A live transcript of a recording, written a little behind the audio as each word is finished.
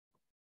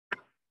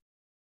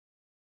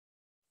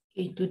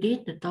Okay, today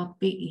the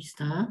topic is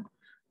the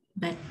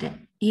bad debt,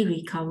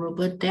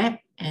 irrecoverable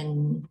debt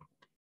and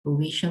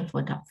provision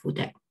for doubtful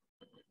debt.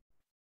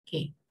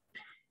 Okay,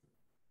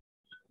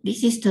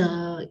 this is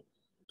the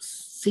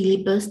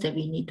syllabus that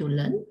we need to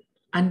learn.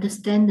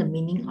 Understand the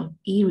meaning of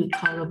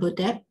irrecoverable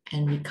debt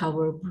and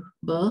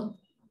recoverable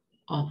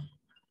of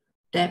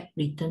debt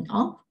written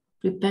off.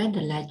 Prepare the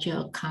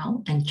ledger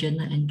account and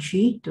journal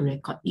entry to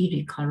record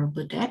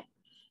irrecoverable debt.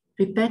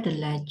 Prepare the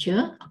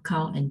ledger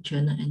account and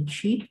journal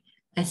entry.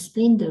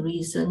 Explain the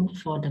reason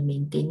for the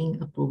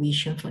maintaining a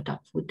provision for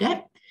doubtful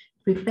debt.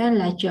 Prepare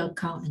ledger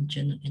account and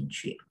journal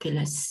entry. Okay,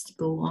 let's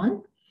go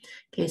on.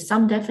 Okay,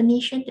 some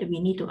definition that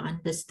we need to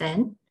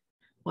understand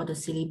for the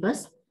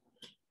syllabus.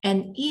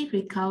 An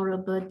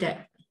irrecoverable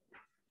debt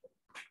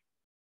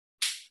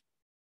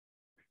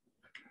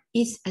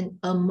is an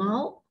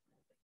amount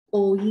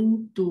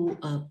owing to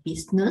a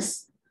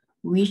business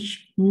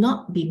which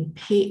not been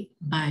paid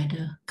by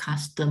the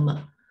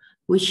customer,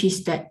 which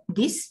is that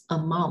this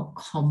amount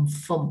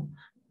confirmed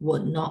were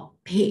not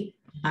paid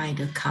by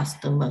the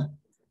customer.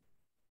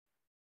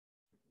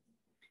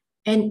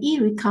 An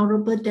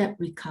irrecoverable debt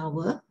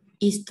recover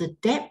is the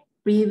debt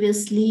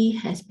previously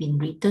has been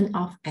written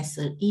off as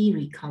an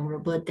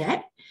irrecoverable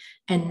debt,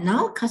 and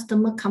now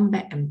customer come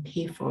back and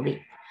pay for it.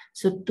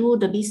 So to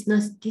the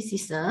business, this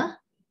is a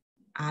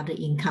other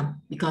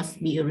income because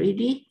we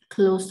already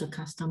closed the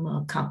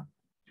customer account.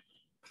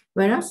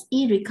 Whereas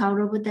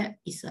irrecoverable debt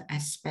is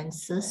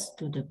expenses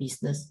to the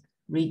business,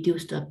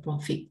 reduce the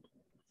profit.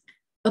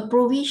 A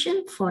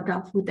provision for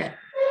doubtful debt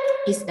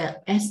is an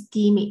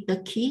estimate. The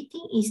key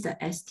thing is the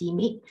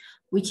estimate,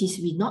 which is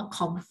we not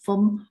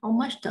confirm how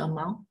much the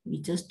amount,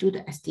 we just do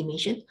the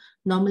estimation.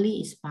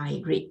 Normally it's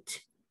by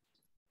rate,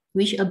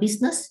 which a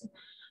business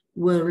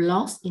will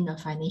lose in a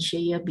financial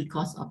year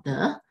because of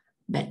the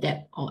bad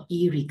debt or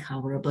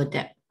irrecoverable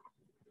debt.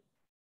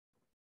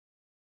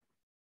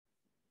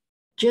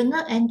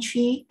 Journal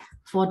entry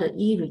for the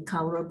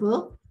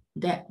irrecoverable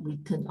debt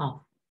written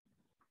off.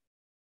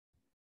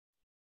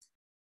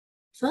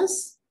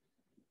 First,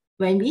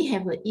 when we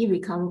have an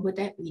irrecoverable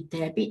debt, we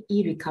debit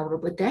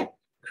irrecoverable debt,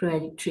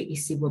 credit trade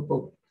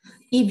receivable.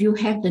 If you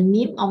have the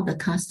name of the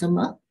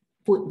customer,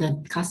 put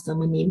the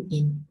customer name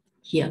in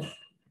here.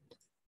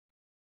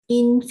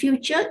 In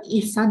future,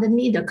 if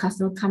suddenly the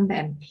customer come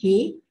back and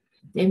pay,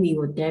 then we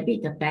will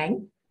debit the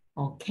bank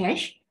or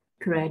cash,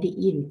 credit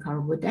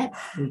irrecoverable debt,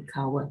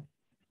 recover.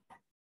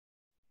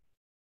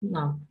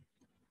 Now,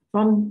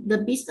 from the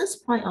business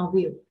point of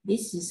view,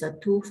 this is a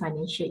two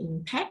financial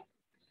impact.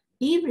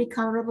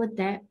 Irrecoverable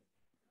debt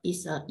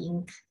is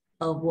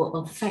will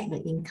affect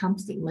the income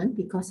statement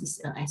because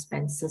it's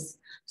expenses.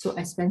 So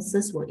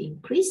expenses will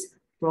increase,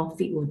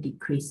 profit will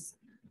decrease.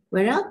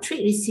 Whereas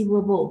trade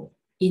receivable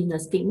in the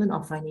statement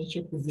of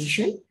financial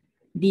position,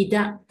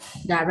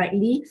 deduct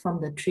directly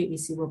from the trade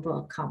receivable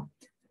account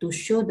to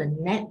show the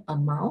net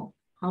amount,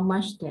 how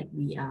much that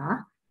we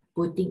are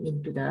putting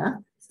into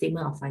the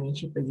statement of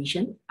financial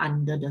position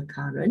under the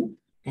current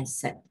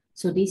asset.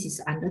 So this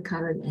is under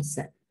current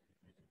asset.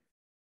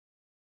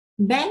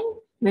 Bank,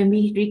 when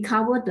we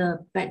recover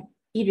the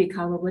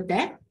irrecoverable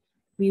debt,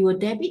 we will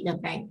debit the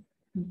bank.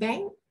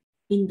 Bank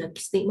in the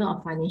statement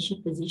of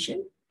financial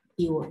position,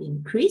 it will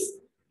increase.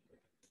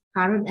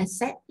 Current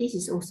asset, this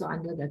is also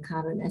under the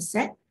current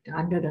asset,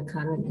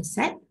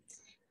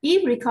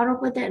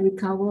 Irrecoverable debt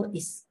recover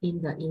is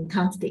in the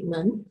income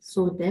statement,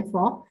 so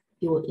therefore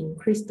it will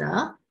increase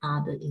the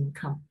other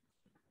income.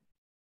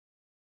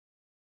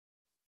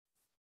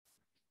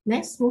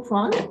 Next, move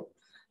on.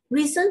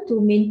 Reason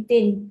to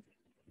maintain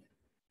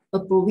a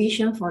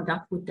provision for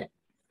doubtful debt.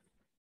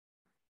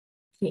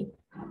 Okay.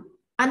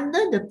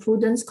 Under the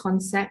prudence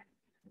concept,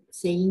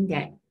 saying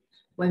that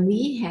when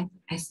we have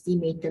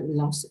estimated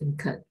loss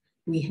incurred,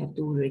 we have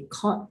to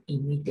record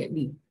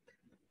immediately.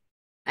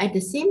 At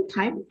the same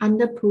time,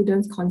 under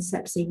prudence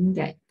concept, saying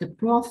that the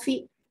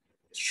profit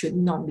should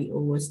not be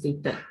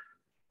overstated.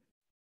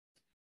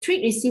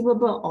 Trade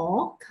receivable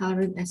or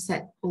current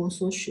asset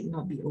also should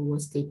not be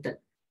overstated.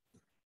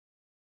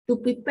 To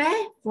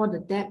prepare for the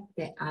debt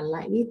that are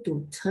likely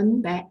to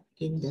turn back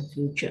in the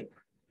future.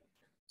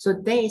 So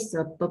that is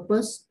the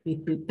purpose we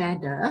prepare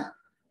the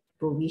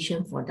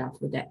provision for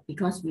doubtful debt,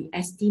 because we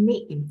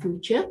estimate in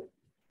future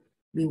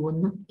we will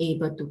not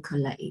able to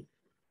collect it.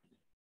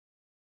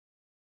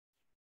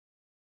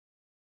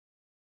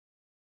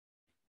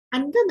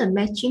 Under the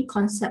matching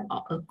concept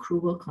or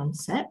accrual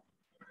concept,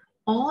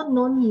 all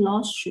known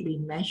loss should be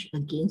matched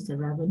against the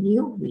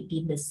revenue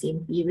within the same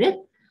period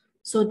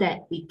so that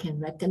we can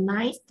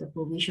recognize the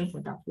provision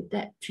for doubtful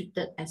debt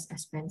treated as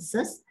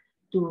expenses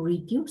to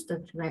reduce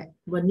the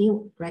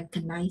revenue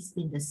recognized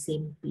in the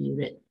same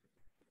period.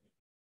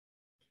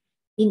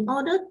 In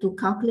order to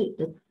calculate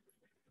the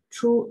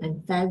true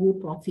and value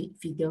profit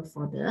figure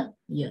for the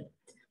year,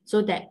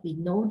 so that we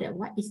know that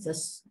what is the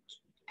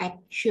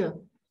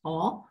actual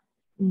or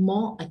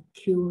more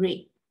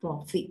accurate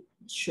profit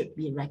should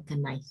be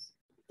recognized.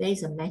 There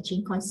is a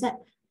matching concept.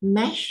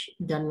 Match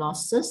the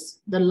losses.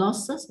 The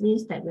losses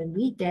means that when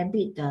we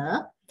debit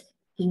the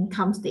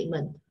income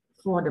statement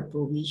for the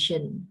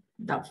provision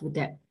doubtful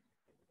debt,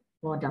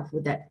 for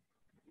doubtful debt.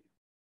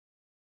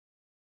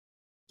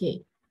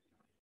 Okay,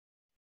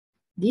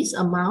 this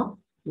amount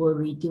will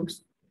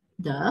reduce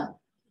the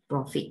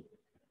profit.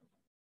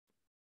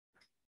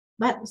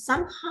 But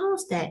somehow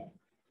that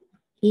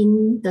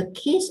in the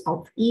case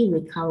of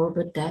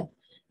irrecoverable debt,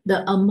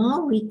 the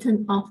amount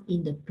written off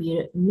in the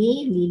period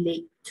may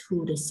relate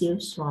to the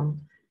sales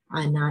from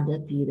another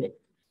period.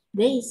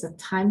 There is a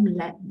time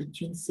lag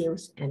between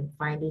sales and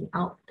finding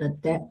out the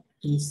debt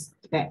is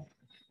bad.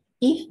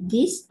 If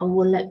this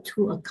overlap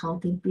two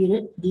accounting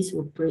period, this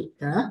will break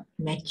the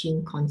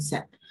matching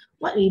concept.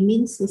 What it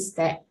means is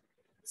that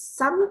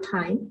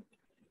sometimes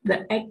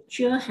the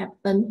actual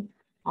happen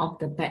of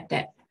the bad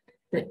debt,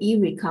 the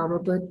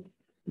irrecoverable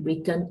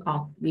written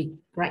off, we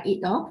write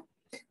it off,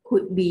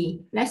 could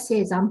be, let's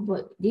say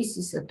example, this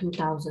is a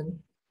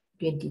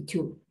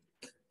 2022.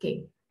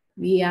 Okay,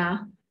 we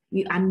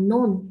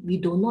unknown, we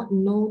do not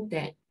know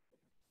that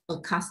a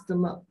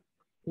customer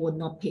will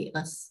not pay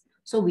us.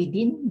 So we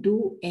didn't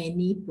do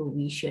any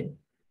provision.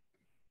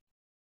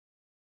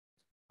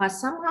 But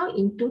somehow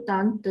in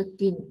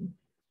 2013,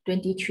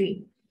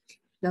 23,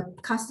 the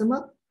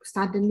customer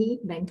suddenly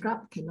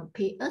bankrupt, cannot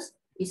pay us,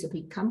 it's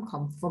become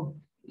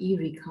confirmed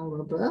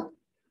irrecoverable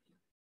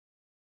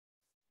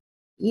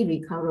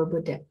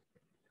debt.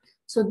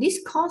 So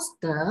this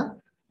caused the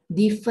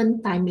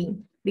different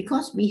timing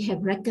because we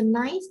have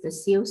recognized the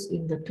sales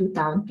in the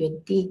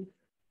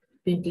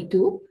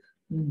 2022,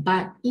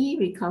 but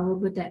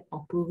irrecoverable debt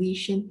or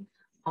provision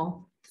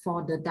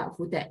for the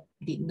doubtful debt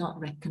did not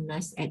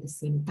recognize at the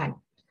same time.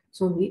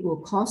 So it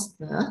will cause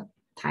the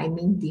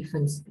timing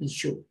difference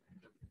issue.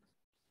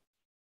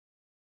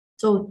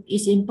 So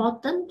it's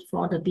important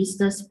for the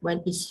business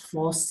when it's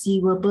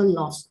foreseeable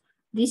loss.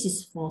 This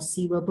is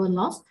foreseeable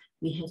loss.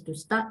 We have to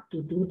start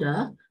to do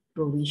the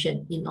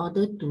provision in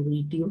order to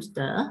reduce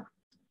the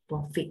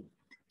profit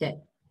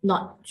that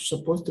not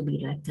supposed to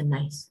be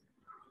recognized.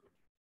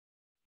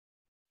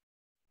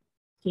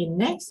 Okay,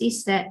 next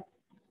is that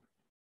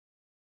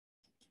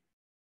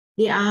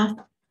there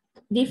are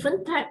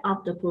different types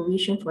of the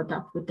provision for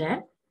doubtful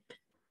debt.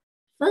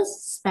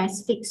 First,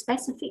 specific.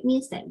 Specific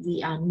means that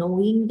we are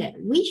knowing that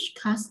which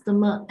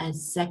customer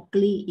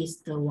exactly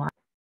is the one.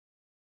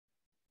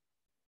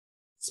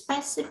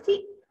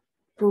 Specific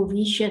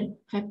provision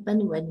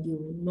happen when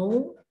you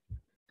know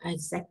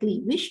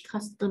exactly which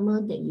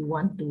customer that you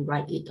want to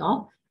write it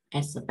off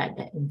as a bad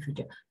debt in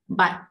future.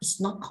 But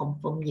it's not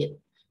confirmed yet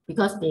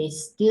because they're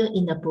still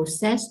in the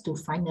process to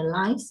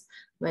finalize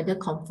whether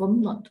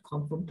confirm, not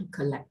confirm to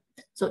collect.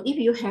 So if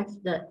you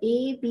have the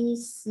A, B,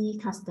 C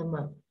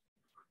customer,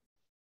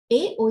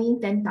 A owing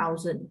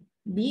 10,000,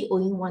 B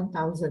owing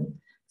 1,000,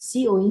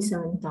 C owing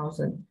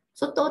 7,000.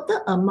 So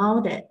total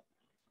amount that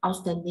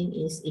outstanding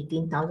is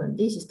 18,000.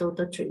 This is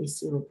total trade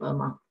receivable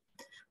amount.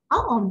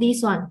 Out of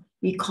this one,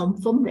 we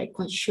confirm that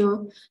quite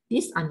sure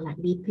this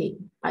unlikely paid,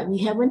 but we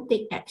haven't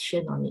taken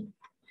action on it.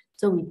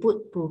 So we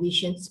put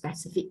provision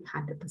specific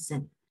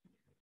 100%.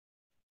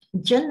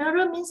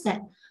 General means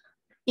that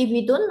if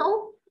we don't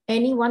know,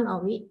 any one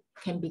of it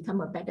can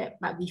become a bad debt,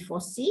 but we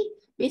foresee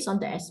based on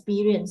the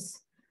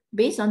experience.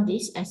 Based on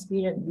this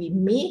experience, we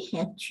may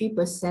have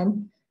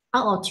 3%,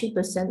 out of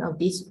 3% of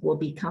this will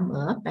become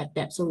a bad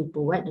debt. So we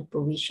provide the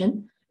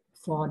provision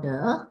for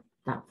the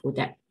doubtful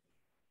debt.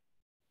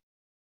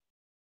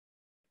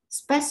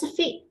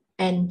 Specific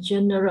and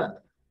general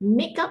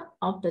makeup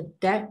of the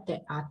debt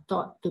that are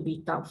thought to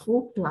be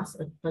doubtful plus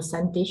a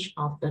percentage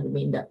of the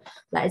remainder.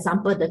 Like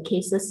example, the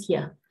cases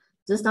here.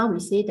 Just now we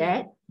say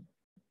that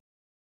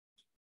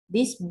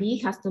this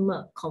B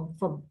customer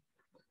confirmed.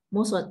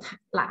 Most of the time,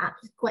 like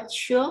I'm quite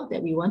sure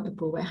that we want to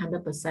provide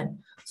 100%.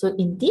 So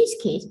in this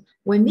case,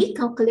 when we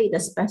calculate the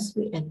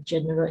specific and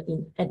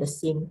general at the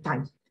same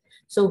time,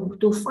 so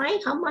to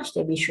find how much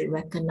that we should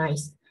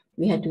recognize,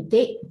 we have to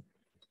take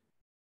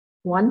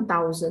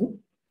 1,000.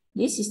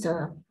 This is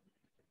the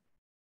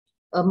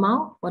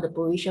amount for the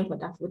provision for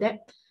doubtful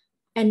debt.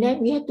 And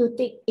then we have to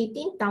take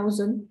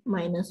 18,000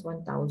 minus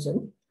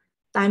 1,000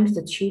 times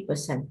the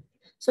 3%.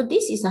 So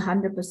this is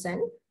 100%.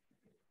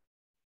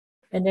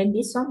 And then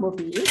this one will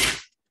be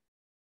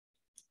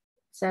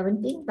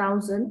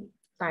 17,000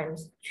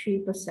 times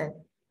 3%.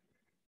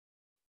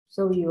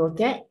 So you will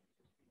get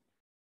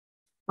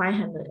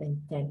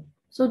 510.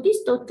 So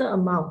this total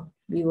amount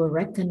we will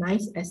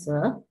recognize as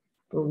a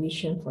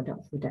provision for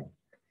doubtful debt.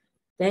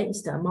 That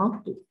is the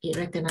amount to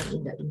recognize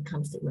in the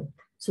income statement.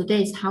 So that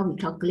is how we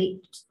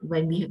calculate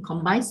when we have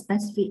combined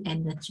specific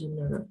and the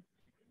general.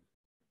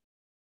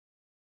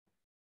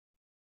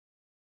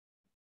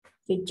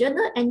 Okay,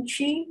 journal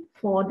entry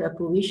for the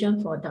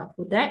provision for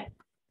doubtful debt.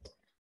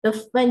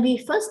 When we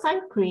first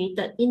time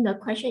created in the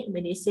question,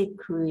 when they say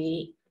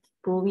create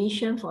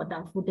provision for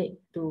doubtful debt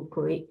to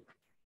create.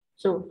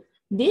 So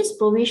this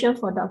provision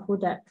for doubtful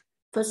debt,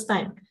 first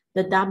time,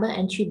 the double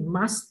entry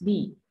must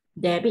be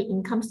debit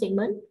income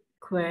statement,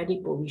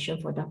 credit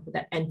provision for doubtful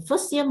debt, and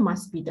first year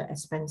must be the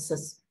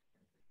expenses.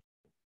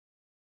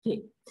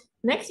 Okay.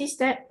 Next is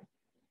that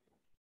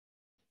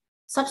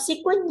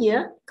Subsequent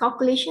year,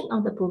 calculation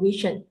of the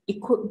provision.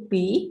 It could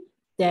be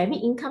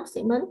debit income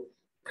statement,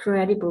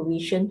 credit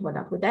provision for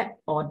doubtful debt,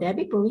 or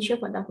debit provision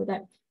for doubtful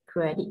debt,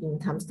 credit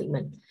income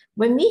statement.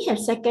 When we have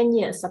second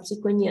year,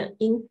 subsequent year,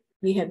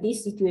 we have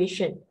this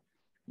situation.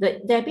 The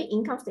debit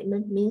income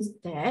statement means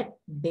that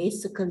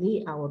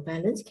basically our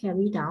balance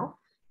carried out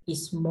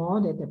is more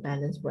than the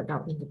balance brought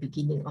out in the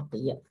beginning of the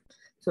year.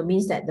 So it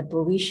means that the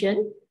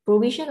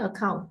provision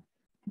account,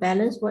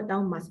 balance brought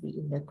down must be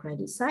in the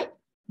credit side,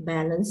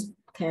 balance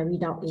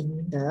carried out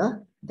in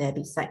the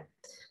debit side.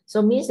 So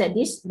it means that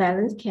this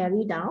balance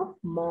carried out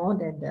more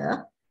than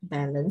the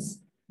balance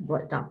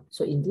brought down.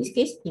 So in this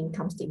case,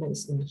 income statement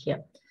is in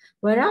here.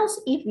 Whereas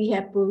if we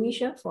have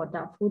provision for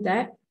doubtful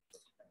debt,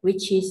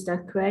 which is the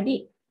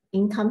credit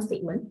income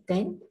statement,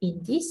 then in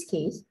this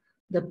case,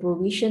 the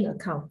provision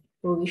account,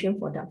 provision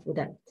for doubtful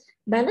debt.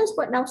 Balance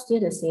brought down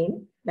still the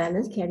same,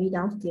 balance carried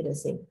down still the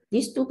same.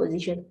 These two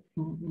positions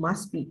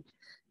must be.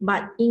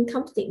 But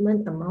income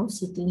statement amount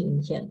sitting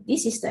in here.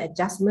 This is the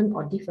adjustment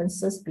or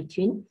differences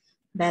between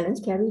balance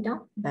carried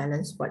down,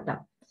 balance brought down.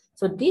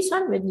 So this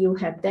one, when you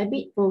have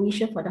debit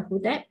provision for doubtful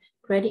debt,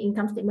 credit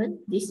income statement,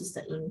 this is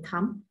the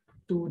income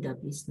to the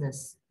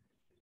business.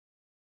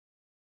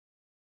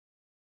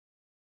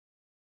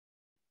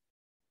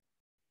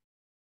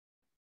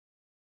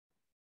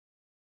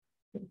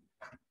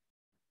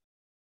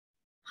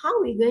 How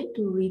are we going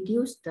to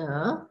reduce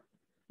the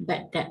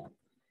bad debt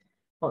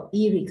or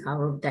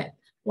irrecoverable debt?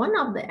 One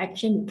of the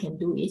action we can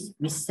do is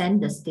we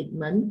send the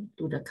statement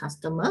to the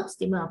customer,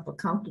 statement of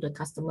account to the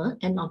customer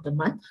end of the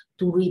month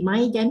to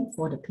remind them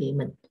for the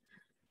payment.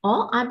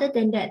 Or other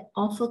than that,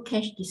 offer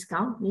cash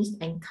discount means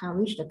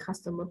encourage the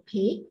customer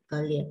pay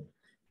earlier.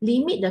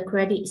 Limit the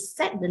credit,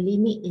 set the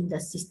limit in the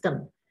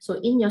system. So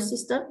in your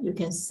system, you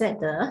can set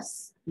the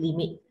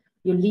limit.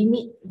 You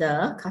limit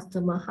the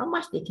customer how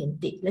much they can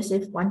take. Let's say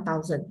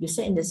 1,000. You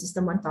set in the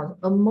system 1,000.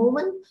 A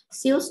moment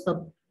sales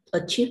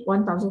achieve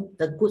 1,000,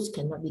 the goods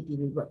cannot be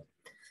delivered.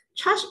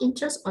 Charge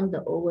interest on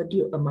the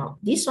overdue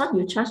amount. This one,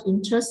 you charge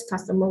interest,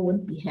 customer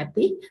won't be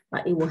happy,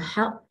 but it will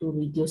help to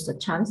reduce the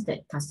chance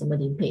that customer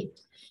didn't pay.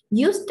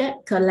 Use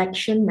debt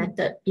collection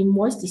method,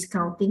 invoice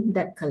discounting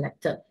debt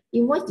collector.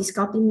 Invoice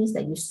discounting means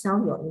that you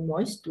sell your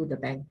invoice to the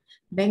bank.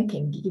 Bank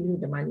can give you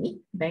the money.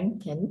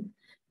 Bank can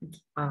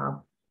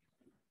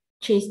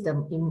chase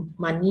the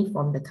money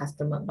from the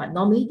customer. But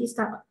normally this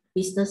type of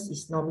business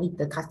is normally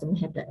the customer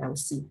have the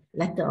LC,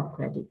 letter of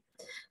credit.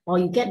 Or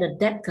you get the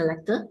debt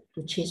collector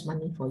to chase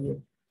money for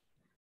you.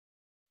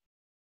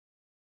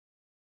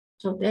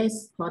 So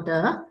that's for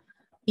the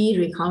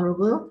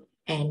irrecoverable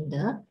and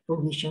the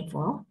provision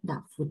for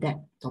doubtful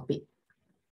debt topic.